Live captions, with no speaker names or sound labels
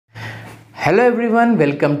Hello everyone,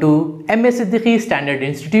 welcome to MS Siddiqui Standard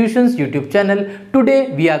Institutions YouTube channel.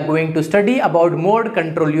 Today we are going to study about mode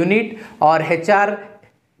control unit or HR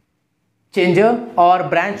changer or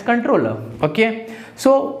branch controller. Okay,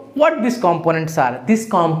 so what these components are? These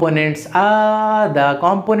components are the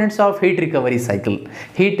components of heat recovery cycle,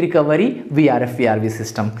 heat recovery VRF VRV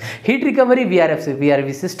system. Heat recovery VRF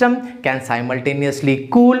VRV system can simultaneously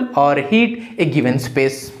cool or heat a given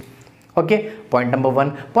space. Okay, point number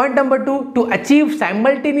one. Point number two, to achieve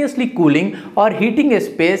simultaneously cooling or heating a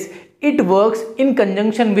space, it works in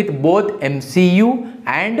conjunction with both MCU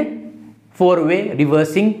and four-way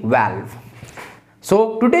reversing valve.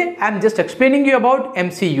 So today I am just explaining you about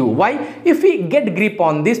MCU. Why? If we get grip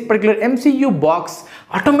on this particular MCU box,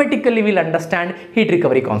 automatically we'll understand heat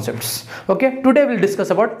recovery concepts. Okay, today we'll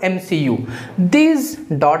discuss about MCU. This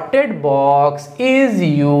dotted box is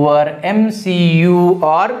your MCU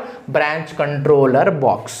or branch controller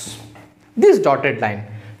box. This dotted line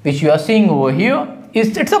which you are seeing over here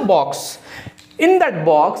it's a box. In that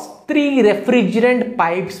box, 3 refrigerant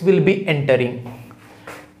pipes will be entering.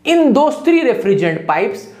 In those 3 refrigerant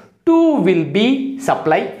pipes, 2 will be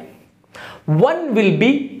supply, 1 will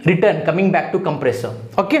be return coming back to compressor.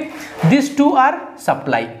 Okay, these 2 are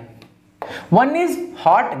supply. One is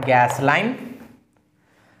hot gas line,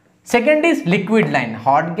 second is liquid line.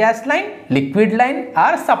 Hot gas line, liquid line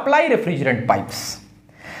are supply refrigerant pipes,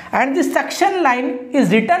 and the suction line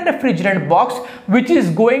is return refrigerant box which is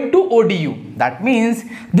going to ODU. That means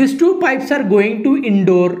these 2 pipes are going to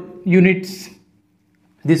indoor units.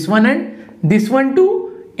 This one and this one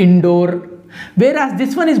to indoor, whereas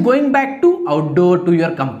this one is going back to outdoor to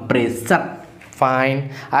your compressor.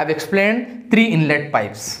 Fine, I have explained 3 inlet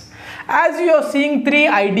pipes. As you are seeing 3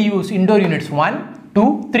 IDUs, indoor units, 1,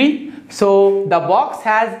 2, 3. So the box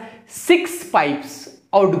has 6 pipes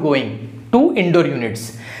outgoing to indoor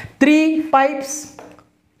units. 3 pipes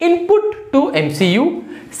input to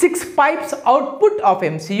MCU, 6 pipes output of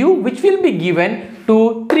MCU which will be given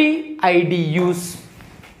to 3 IDUs.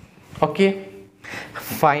 Okay,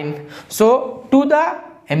 fine. So to the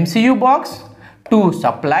MCU box, 2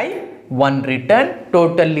 supply, 1 return,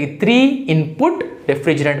 totally 3 input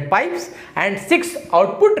refrigerant pipes and 6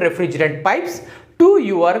 output refrigerant pipes to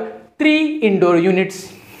your 3 indoor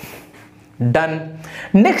units. Done.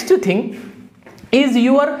 Next thing is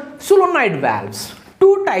your solenoid valves.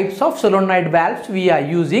 2 types of solenoid valves we are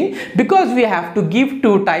using because we have to give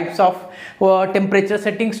 2 types of temperature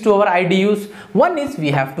settings to our IDUs. One is we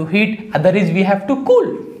have to heat, other is we have to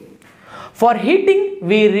cool. For heating,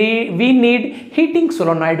 we need heating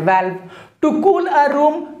solenoid valve. To cool a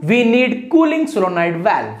room, we need cooling solenoid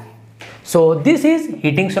valve. So this is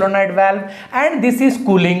heating solenoid valve and this is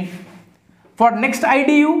cooling. For next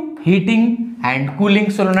IDU, heating and cooling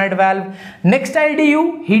solenoid valve. Next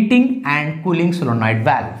IDU, heating and cooling solenoid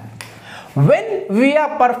valve. When we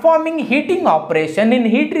are performing heating operation in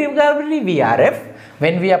heat recovery VRF,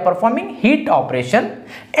 when we are performing heat operation,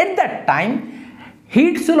 at that time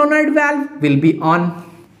heat solenoid valve will be on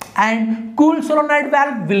and cool solenoid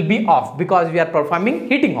valve will be off because we are performing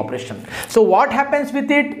heating operation. So what happens with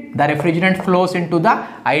it? The refrigerant flows into the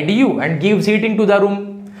IDU and gives heating to the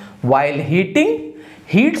room. While heating,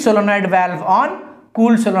 heat solenoid valve on,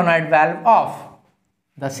 cool solenoid valve off.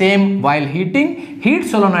 The same while heating, heat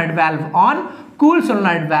solenoid valve on, cool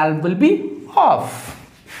solenoid valve will be off.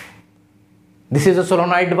 This is a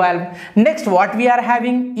solenoid valve. Next, what we are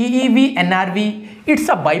having? EEV, NRV, it's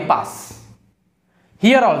a bypass.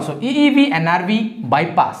 Here also EEV, NRV,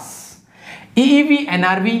 bypass. EEV,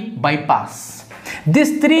 NRV, bypass.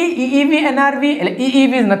 These 3 EEV, NRV,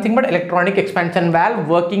 EEV is nothing but electronic expansion valve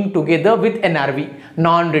working together with NRV,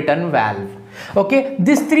 non-return valve. Okay,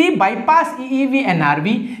 these 3 bypass EEV,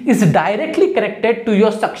 NRV is directly connected to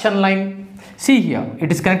your suction line. See here,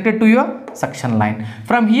 it is connected to your suction line.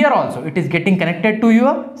 From here also it is getting connected to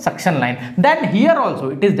your suction line. Then here also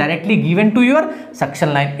it is directly given to your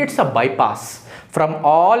suction line. It's a bypass from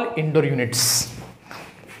all indoor units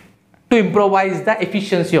to improvise the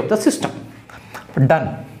efficiency of the system.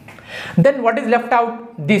 Done. Then what is left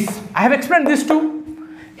out? This. I have explained this too.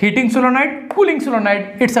 Heating solenoid, cooling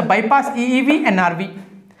solenoid. It's a bypass EEV, NRV.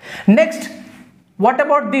 Next, what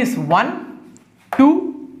about this? 1,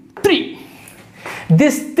 2, 3.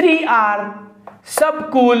 These 3 are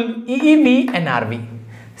subcool EEV, NRV.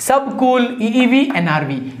 Subcool EEV,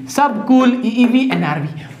 NRV. Subcool EEV, NRV.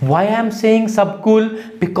 Why I am saying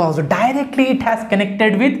subcool? Because directly it has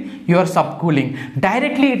connected with your subcooling.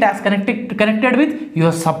 Directly it has connected with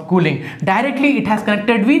your subcooling. Directly it has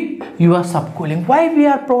connected with your subcooling. Why we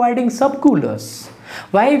are providing subcoolers?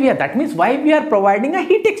 Why we are, that means why we are providing a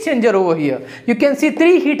heat exchanger over here. You can see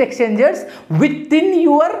 3 heat exchangers within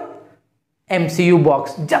your MCU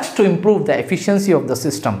box just to improve the efficiency of the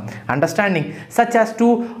system. Understanding, such as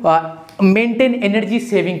to maintain energy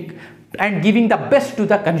saving and giving the best to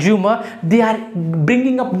the consumer. They are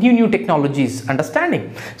bringing up new technologies.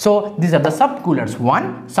 Understanding. So these are the subcoolers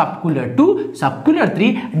 1, subcooler 2, subcooler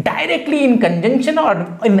 3, directly in conjunction or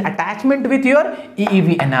in attachment with your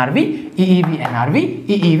EEV NRV, EEV NRV,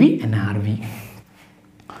 EEV NRV.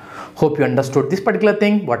 Hope you understood this particular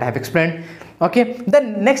thing what I have explained. Okay, the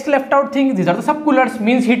next left out thing, these are the subcoolers,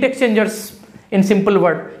 means heat exchangers. In simple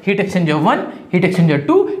word, heat exchanger 1, heat exchanger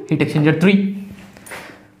 2, heat exchanger 3.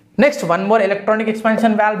 Next, one more electronic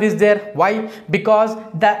expansion valve is there. Why? Because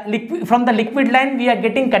from the liquid line we are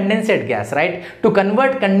getting condensate gas, right? To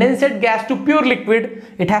convert condensate gas to pure liquid,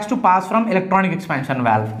 it has to pass from electronic expansion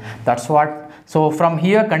valve. That's what. So from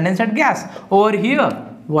here condensate gas, over here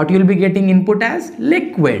what you will be getting input as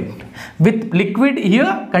liquid. With liquid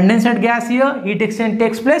here, condensate gas here, heat exchange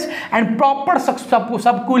takes place and proper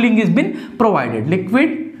subcooling is been provided.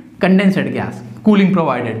 Liquid, condensate gas, cooling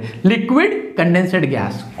provided. Liquid, condensate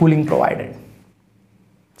gas, cooling provided.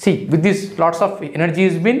 See, with this lots of energy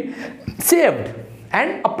has been saved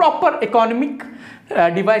and a proper economic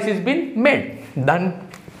device has been made. Done.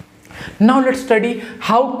 Now let's study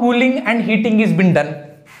how cooling and heating is been done.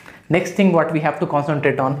 Next thing what we have to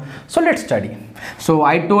concentrate on. So let's study. So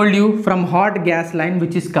I told you from hot gas line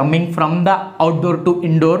which is coming from the outdoor to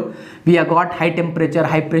indoor, we have got high temperature,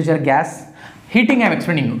 high pressure gas. Heating I am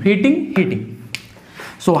explaining you. Heating.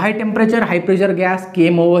 So high temperature, high pressure gas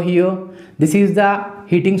came over here. This is the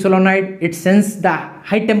heating solenoid. It sends the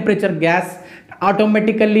high temperature gas.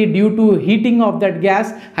 Automatically due to heating of that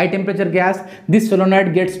gas, high temperature gas, this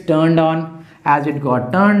solenoid gets turned on. As it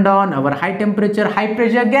got turned on, our high temperature, high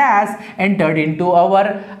pressure gas entered into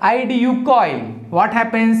our IDU coil. What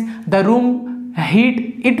happens? The room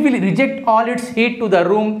heat, it will reject all its heat to the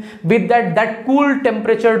room. With that cool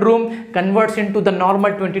temperature room converts into the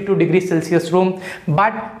normal 22 degrees Celsius room.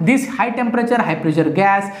 But this high temperature, high pressure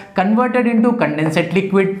gas converted into condensate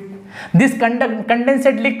liquid. This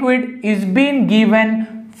condensate liquid is being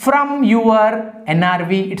given from your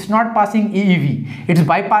NRV. It's not passing EEV, it's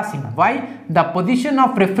bypassing. Why? The position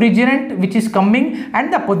of refrigerant which is coming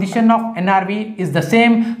and the position of NRV is the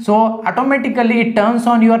same, so automatically it turns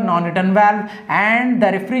on your non-return valve and the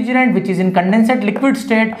refrigerant which is in condensate liquid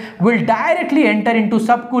state will directly enter into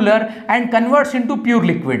subcooler and converts into pure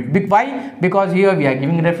liquid. Why? Because here we are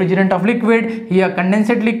giving refrigerant of liquid, here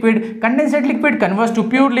condensate liquid converts to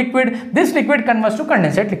pure liquid, this liquid converts to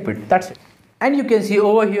condensate liquid. That's it. And you can see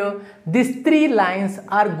over here, these 3 lines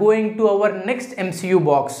are going to our next MCU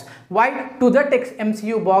box. Why? To that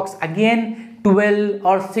MCU box again 12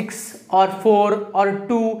 or 6 or 4 or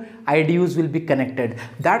 2 IDUs will be connected.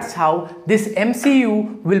 That's how this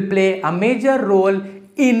MCU will play a major role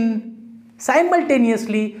in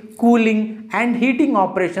simultaneously cooling and heating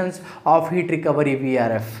operations of heat recovery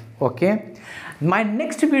VRF. Okay. My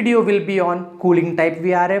next video will be on cooling type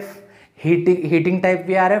VRF, heating type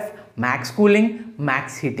VRF, max cooling,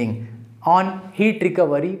 max heating on heat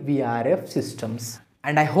recovery VRF systems.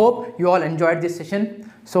 And I hope you all enjoyed this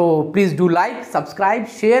session. So please do like, subscribe,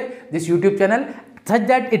 share this YouTube channel such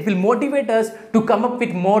that it will motivate us to come up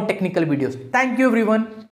with more technical videos. Thank you everyone.